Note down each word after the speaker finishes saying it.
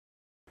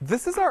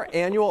This is our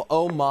annual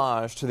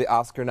homage to the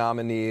Oscar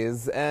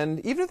nominees, and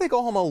even if they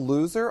go home a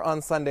loser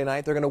on Sunday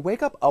night, they're going to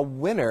wake up a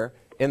winner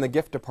in the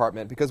gift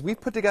department because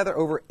we've put together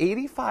over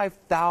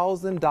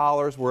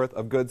 $85,000 worth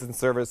of goods and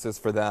services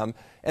for them,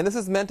 and this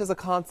is meant as a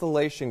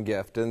consolation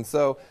gift. And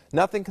so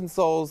nothing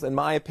consoles, in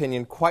my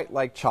opinion, quite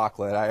like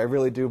chocolate. I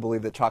really do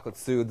believe that chocolate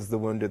soothes the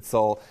wounded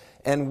soul.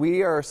 And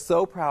we are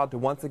so proud to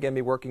once again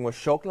be working with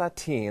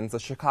Chocolatines, a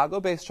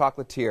Chicago-based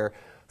chocolatier,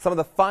 some of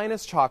the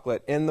finest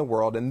chocolate in the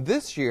world. And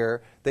this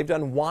year, they've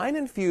done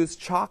wine-infused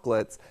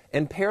chocolates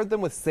and paired them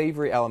with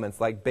savory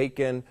elements like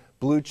bacon,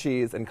 blue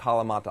cheese, and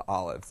Kalamata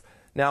olives.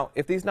 Now,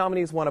 if these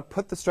nominees want to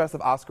put the stress of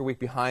Oscar week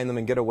behind them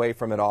and get away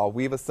from it all,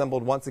 we've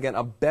assembled once again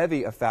a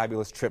bevy of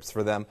fabulous trips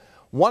for them.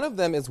 One of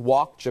them is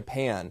Walk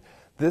Japan.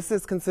 This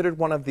is considered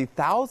one of the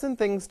 1,000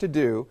 things to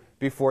do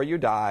before you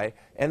die,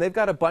 and they've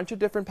got a bunch of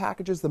different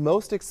packages. The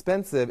most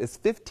expensive is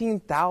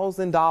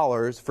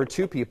 $15,000 for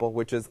 2 people,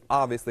 which is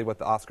obviously what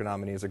the Oscar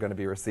nominees are going to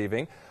be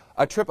receiving.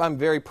 A trip I'm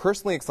very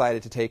personally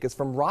excited to take is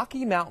from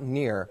Rocky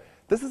Mountaineer.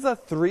 This is a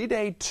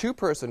 3-day,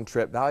 2-person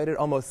trip valued at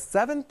almost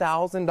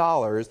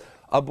 $7,000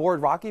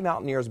 aboard Rocky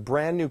Mountaineer's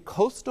brand new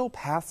Coastal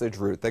Passage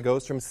route that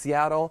goes from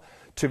Seattle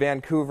to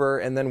Vancouver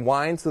and then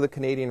winds through the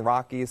Canadian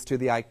Rockies to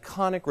the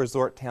iconic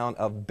resort town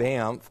of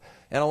Banff.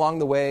 And along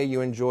the way,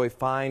 you enjoy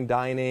fine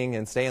dining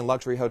and stay in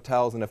luxury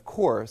hotels and, of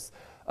course,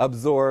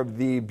 absorb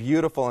the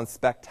beautiful and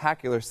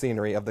spectacular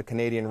scenery of the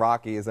Canadian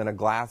Rockies in a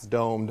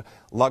glass-domed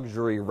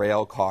luxury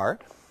rail car.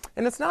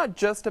 And it's not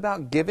just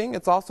about giving,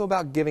 it's also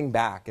about giving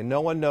back. And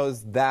no one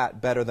knows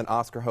that better than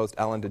Oscar host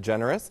Ellen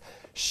DeGeneres.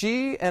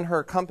 She and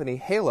her company,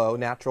 Halo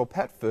Natural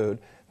Pet Food,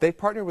 they've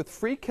partnered with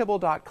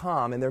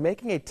freekibble.com, and they're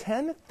making a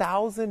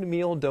 10,000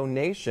 meal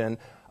donation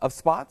of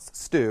Spot's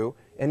stew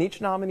in each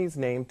nominee's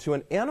name to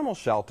an animal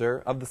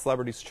shelter of the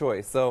celebrity's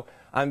choice. So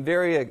I'm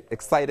very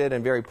excited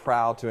and very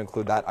proud to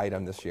include that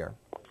item this year.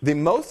 The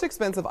most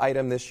expensive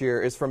item this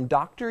year is from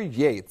Dr.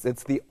 Yates.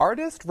 It's the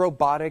Artist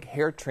Robotic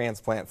Hair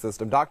Transplant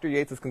System. Dr.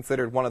 Yates is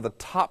considered one of the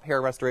top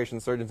hair restoration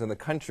surgeons in the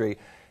country,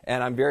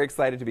 and I'm very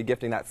excited to be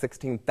gifting that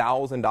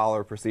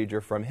 $16,000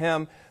 procedure from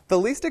him. The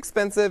least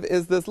expensive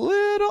is this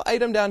little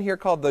item down here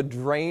called the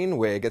Drain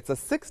Wig. It's a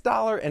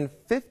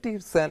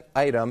 $6.50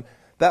 item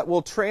that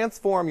will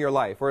transform your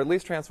life, or at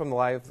least transform the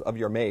lives of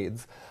your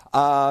maids.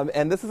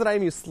 And this is an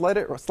item you slide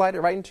it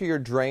right into your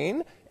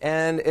drain,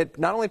 and it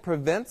not only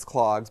prevents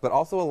clogs, but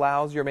also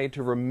allows your maid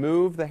to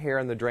remove the hair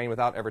in the drain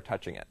without ever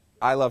touching it.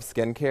 I love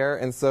skincare,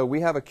 and so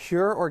we have a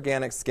Cure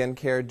Organic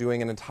Skincare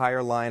doing an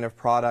entire line of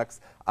products.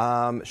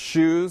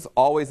 Shoes,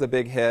 always a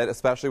big hit,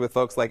 especially with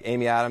folks like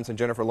Amy Adams and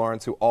Jennifer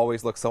Lawrence, who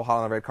always look so hot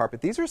on the red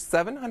carpet. These are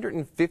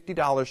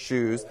 $750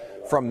 shoes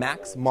from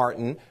Max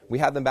Martin. We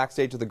had them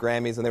backstage at the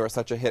Grammys, and they were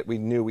such a hit, we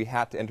knew we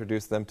had to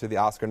introduce them to the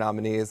Oscar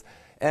nominees.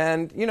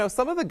 And, you know,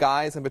 some of the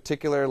guys in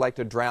particular like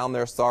to drown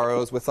their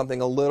sorrows with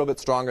something a little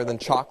bit stronger than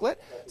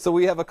chocolate. So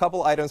we have a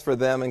couple items for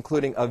them,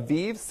 including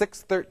Aviv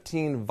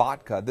 613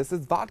 vodka. This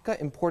is vodka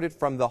imported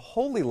from the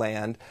Holy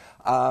Land,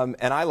 and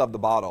I love the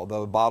bottle.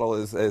 The bottle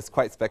is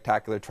quite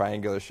spectacular,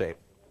 triangular shape.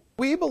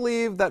 We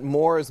believe that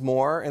more is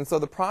more, and so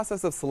the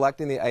process of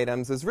selecting the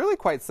items is really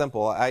quite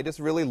simple. I just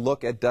really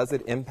look at, does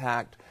it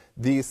impact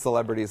these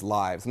celebrities'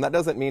 lives? And that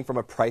doesn't mean from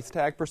a price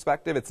tag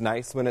perspective. It's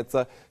nice when it's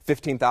a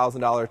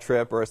 $15,000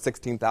 trip or a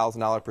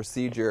 $16,000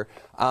 procedure,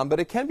 but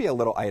it can be a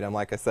little item,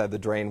 like I said, the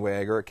Drain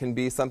Wig, or it can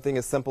be something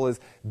as simple as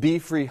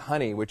bee-free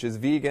honey, which is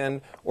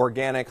vegan,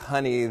 organic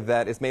honey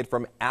that is made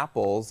from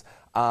apples,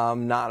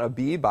 not a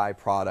bee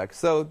byproduct.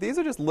 So these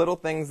are just little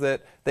things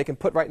that they can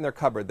put right in their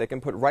cupboard, they can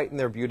put right in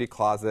their beauty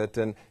closet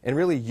and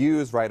really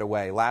use right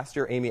away. Last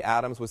year, Amy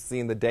Adams was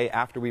seen the day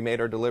after we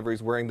made our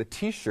deliveries wearing the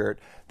t-shirt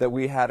that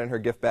we had in her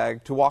gift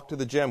bag to walk to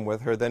the gym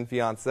with her then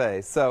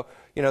fiance. So,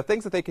 you know,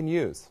 things that they can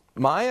use.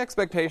 My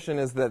expectation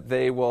is that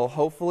they will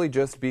hopefully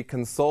just be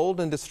consoled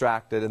and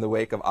distracted in the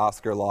wake of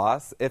Oscar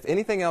loss. If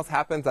anything else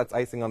happens, that's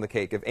icing on the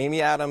cake. If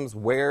Amy Adams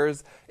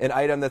wears an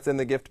item that's in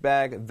the gift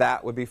bag,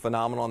 that would be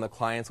phenomenal, and the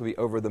clients would be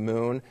over the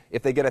moon.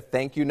 If they get a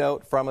thank you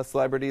note from a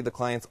celebrity, the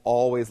clients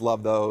always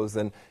love those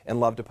and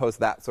love to post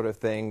that sort of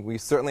thing. We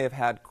certainly have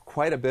had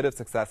quite a bit of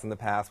success in the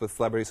past with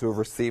celebrities who have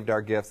received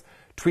our gifts,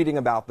 tweeting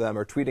about them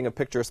or tweeting a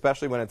picture,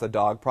 especially when it's a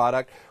dog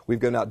product. We've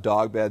given out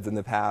dog beds in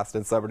the past,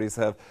 and celebrities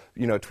have,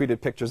 you know,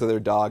 tweeted pictures of their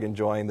dog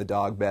enjoying the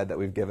dog bed that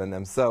we've given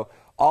them. So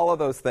all of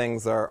those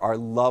things are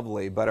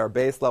lovely, but our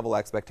base level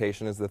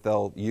expectation is that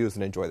they'll use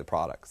and enjoy the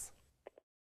products.